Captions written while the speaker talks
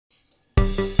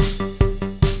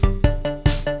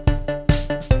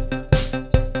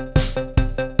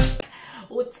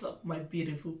My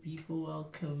beautiful people,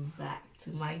 welcome back to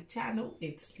my channel.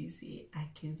 It's Lizzie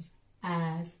Atkins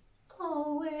as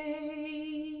always.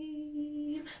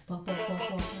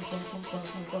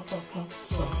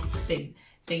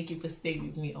 Thank you for staying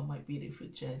with me on my beautiful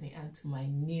journey, and to my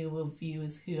newer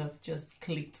viewers who have just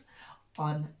clicked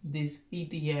on this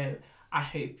video, I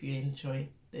hope you enjoy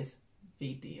this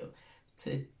video.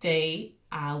 Today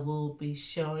I will be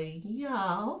showing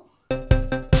y'all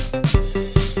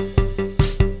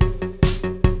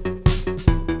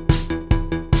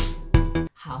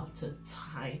how to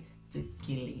tie the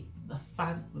gele, the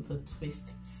fan with a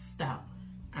twist style,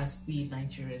 as we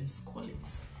Nigerians call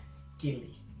it,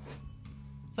 gele.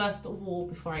 First of all,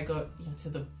 before I go into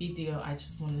the video, I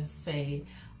just want to say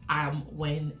I'm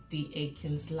wearing the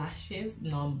Atkins lashes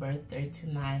number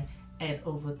 39. Head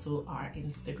over to our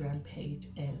Instagram page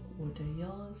and order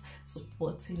yours.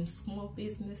 Supporting small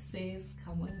businesses.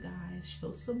 Come on guys,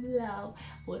 show some love.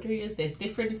 Order yours. There's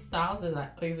different styles. There's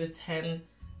like over 10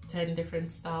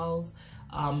 different styles.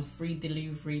 Free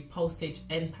delivery, postage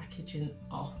and packaging,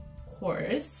 of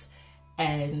course.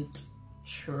 And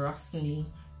trust me,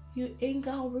 you ain't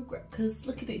gonna regret, because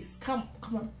look at this. Come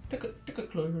on, take a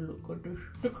closer look at this.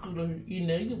 Take a closer. You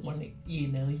know you want it. You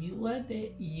know you want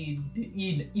it. You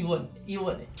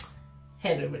want it.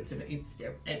 Head over to the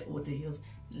Instagram and order yours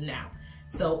now.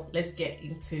 So let's get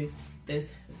into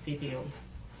this video.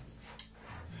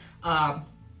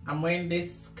 I'm wearing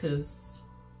this because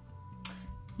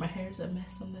my hair is a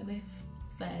mess underneath.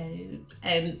 So,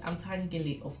 and I'm tying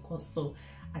gele, of course, so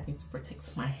I need to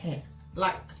protect my hair.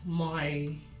 Like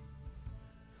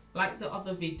the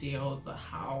other video, the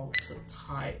how to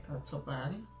tie a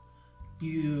turban,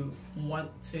 you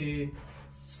want to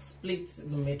split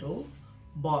in the middle,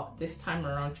 but this time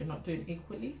around you're not doing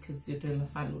equally because you're doing the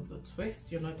fan with the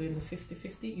twist. You're not doing the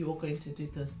 50-50. You are going to do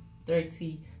the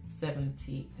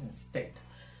 30-70 instead.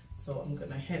 So I'm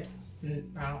gonna head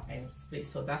now and split.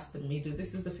 So that's the middle.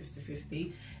 This is the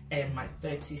 50-50, and my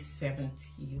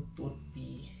 30-70 would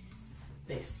be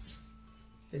this.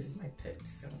 This is my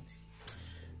 30-70.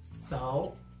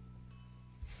 So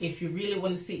if you really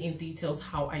want to see in details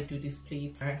how I do this,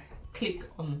 please click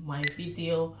on my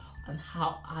video on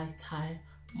how I tie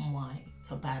my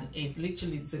turban. It's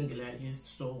literally Gele I used,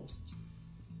 so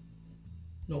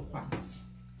no qualms.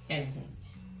 Anyways,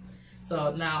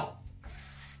 so now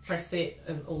press it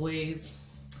as always,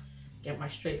 get my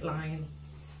straight line.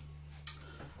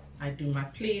 I do my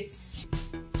pleats.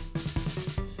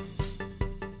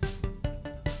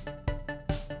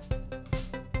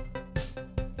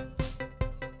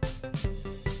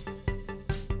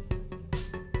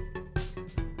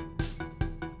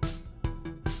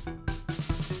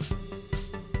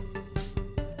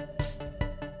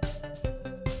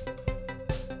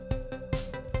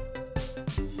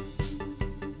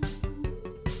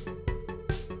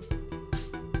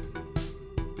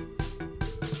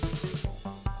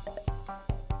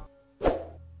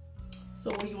 So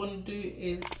what you want to do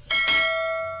is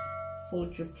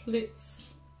fold your pleats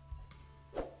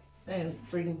and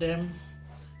bring them.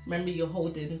 Remember, you're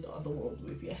holding the other one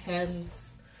with your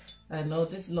hands. I know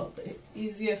this is not the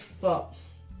easiest, but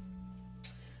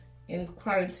in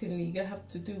quarantine you have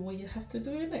to do what you have to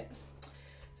do in it.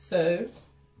 So,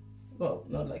 well,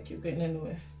 not like you're going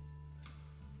anywhere.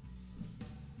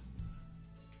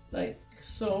 Like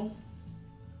so.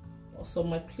 Also,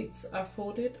 my pleats are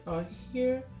folded, are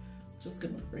here. Just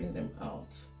gonna bring them out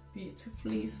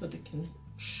beautifully so they can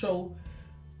show,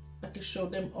 I can show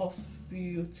them off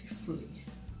beautifully.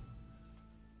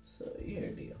 So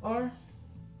here they are,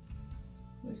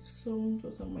 like so.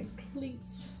 Those are my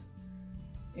pleats,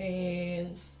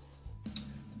 and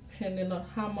depending on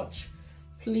how much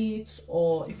pleats,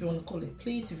 or if you want to call it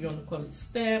pleats, if you want to call it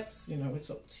steps, you know,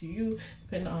 it's up to you.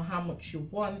 Depending on how much you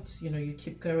want, you know, you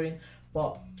keep going.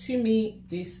 But to me,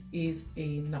 this is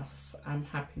enough. I'm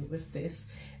happy with this.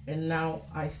 And now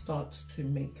I start to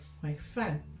make my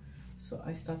fan. So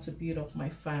I start to build up my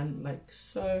fan like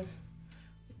so.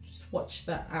 Just watch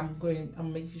that. I'm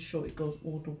making sure it goes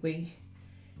all the way,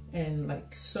 and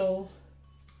like so.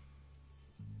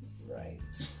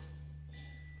 Right.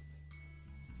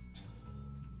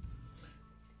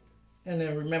 And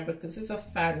then remember, because it's a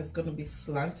fan, it's going to be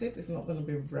slanted, it's not going to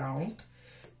be round.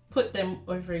 Put them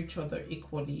over each other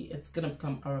equally. It's gonna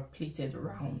become our pleated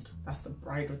round. That's the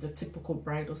typical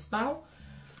bridal style.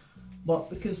 But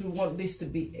because we want this to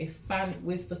be a fan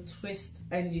with the twist,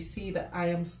 and you see that I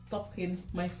am stopping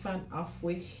my fan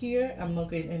halfway here. I'm not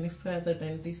going any further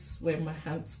than this, where my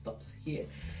hand stops here.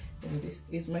 And this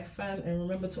is my fan. And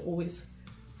remember to always,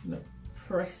 you know,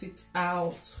 press it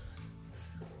out,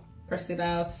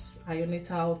 iron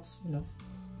it out, you know.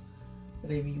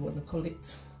 whatever you want to call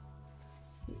it.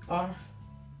 We are.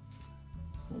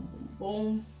 Boom, boom,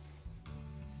 boom.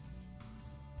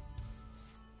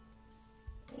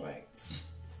 Right.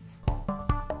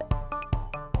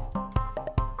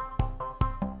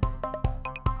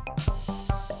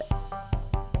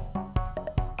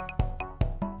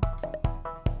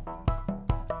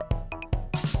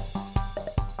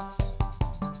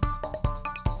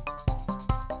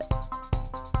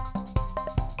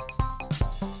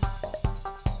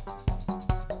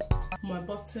 My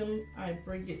bottom, I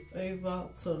bring it over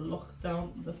to lock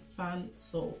down the fan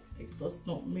so it does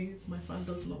not move. My fan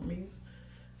does not move,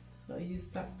 so I use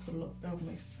that to lock down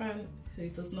my fan so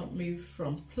it does not move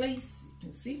from place. You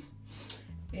can see,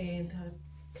 and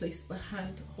I place my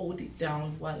hand, hold it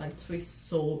down while I twist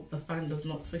so the fan does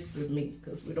not twist with me,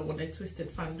 because we don't want a twisted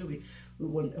fan, do we? We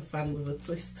want a fan with a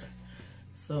twist.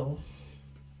 So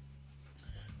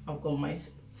I've got my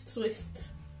twist.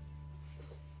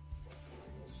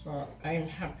 So I'm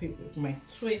happy with my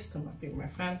twist. I'm happy with my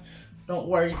fan. Don't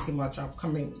worry too much. I'll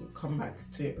come back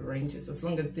to arrange it. As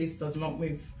long as this does not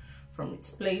move from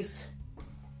its place,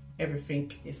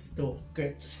 everything is still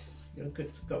good. You're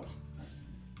good to go.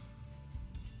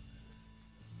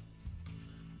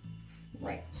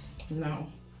 Right, now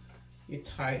you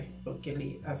tie your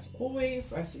gele as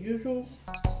always, as usual.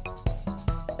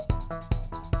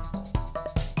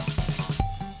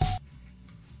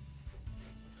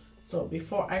 So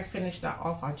before I finish that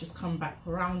off, I'll just come back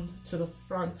around to the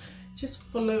front, just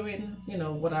following, you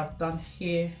know, what I've done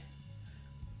here.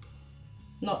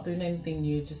 Not doing anything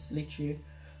new, just literally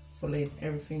following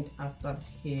everything I've done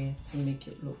here to make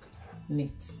it look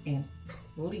neat and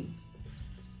clean.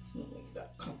 Make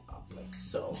that come up like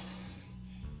so.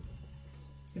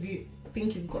 If you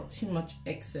think you've got too much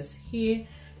excess here, you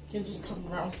can just come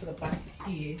around to the back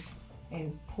here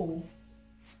and pull.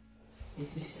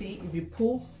 If you see, if you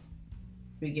pull,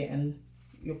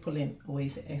 you're pulling away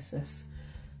the excess.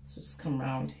 So just come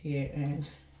around here and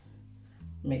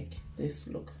make this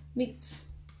look neat.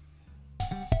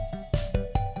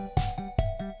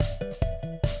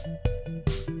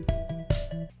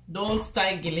 Don't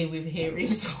tie gele with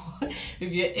earrings on.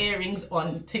 If your earrings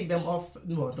on, take them off.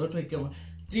 No, don't take them on.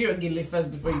 Do your gele first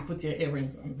before you put your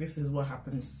earrings on. This is what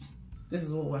happens. This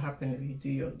is what will happen if you do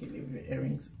your gele with your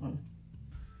earrings on.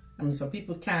 I mean, some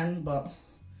people can, but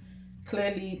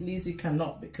clearly Lizzie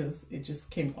cannot because it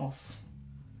just came off.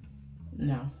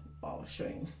 Now I'll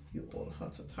show you all how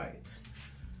to tie it.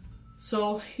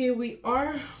 So here we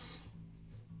are,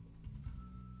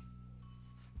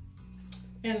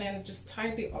 and then just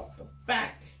tidy up the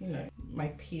back, you know, my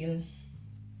pin.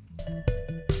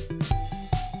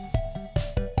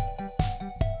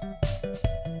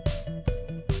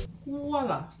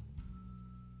 Voila.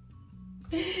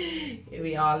 Here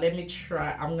we are. Let me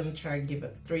try. I'm gonna try and give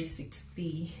it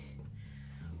 360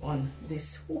 on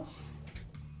this. Ooh.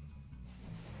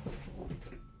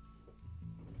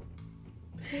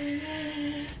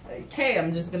 Okay,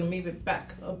 I'm just gonna move it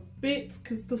back a bit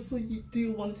because that's what you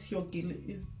do once your gele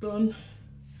is done.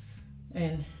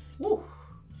 And woo,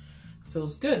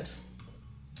 feels good.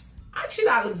 Actually,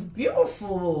 that looks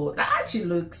beautiful. That actually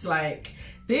looks like,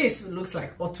 this looks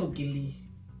like auto gele.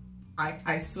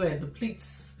 I swear, the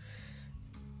pleats,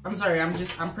 I'm sorry,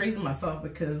 I'm praising myself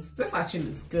because this actually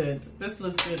looks good. This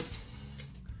looks good.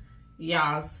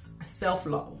 Yes,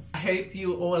 self-love. I hope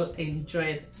you all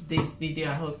enjoyed this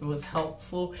video. I hope it was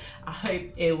helpful. I hope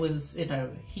it was, you know,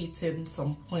 hitting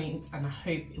some points, and I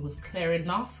hope it was clear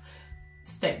enough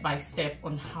step by step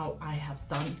on how I have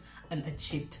done and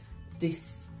achieved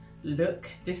this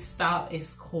look. This style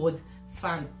is called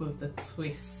fan with the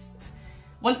twist.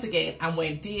 Once again, I'm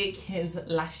wearing DA King's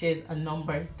lashes and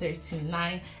number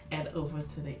 39. Head over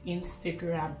to the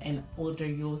Instagram and order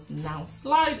yours now.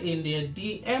 Slide in their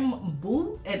DM,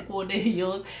 boo, and order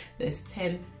yours. There's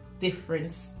 10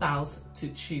 different styles to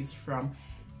choose from.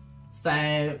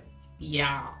 So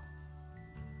yeah,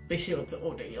 be sure to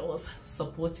order yours.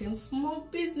 Supporting small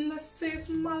businesses,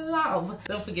 my love.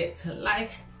 Don't forget to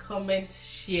like, comment,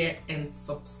 share, and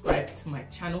subscribe to my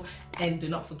channel, and do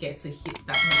not forget to hit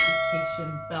that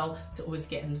notification bell to always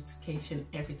get a notification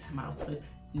every time I upload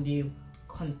new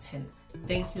content.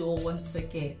 Thank you all once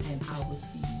again, and I will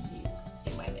see you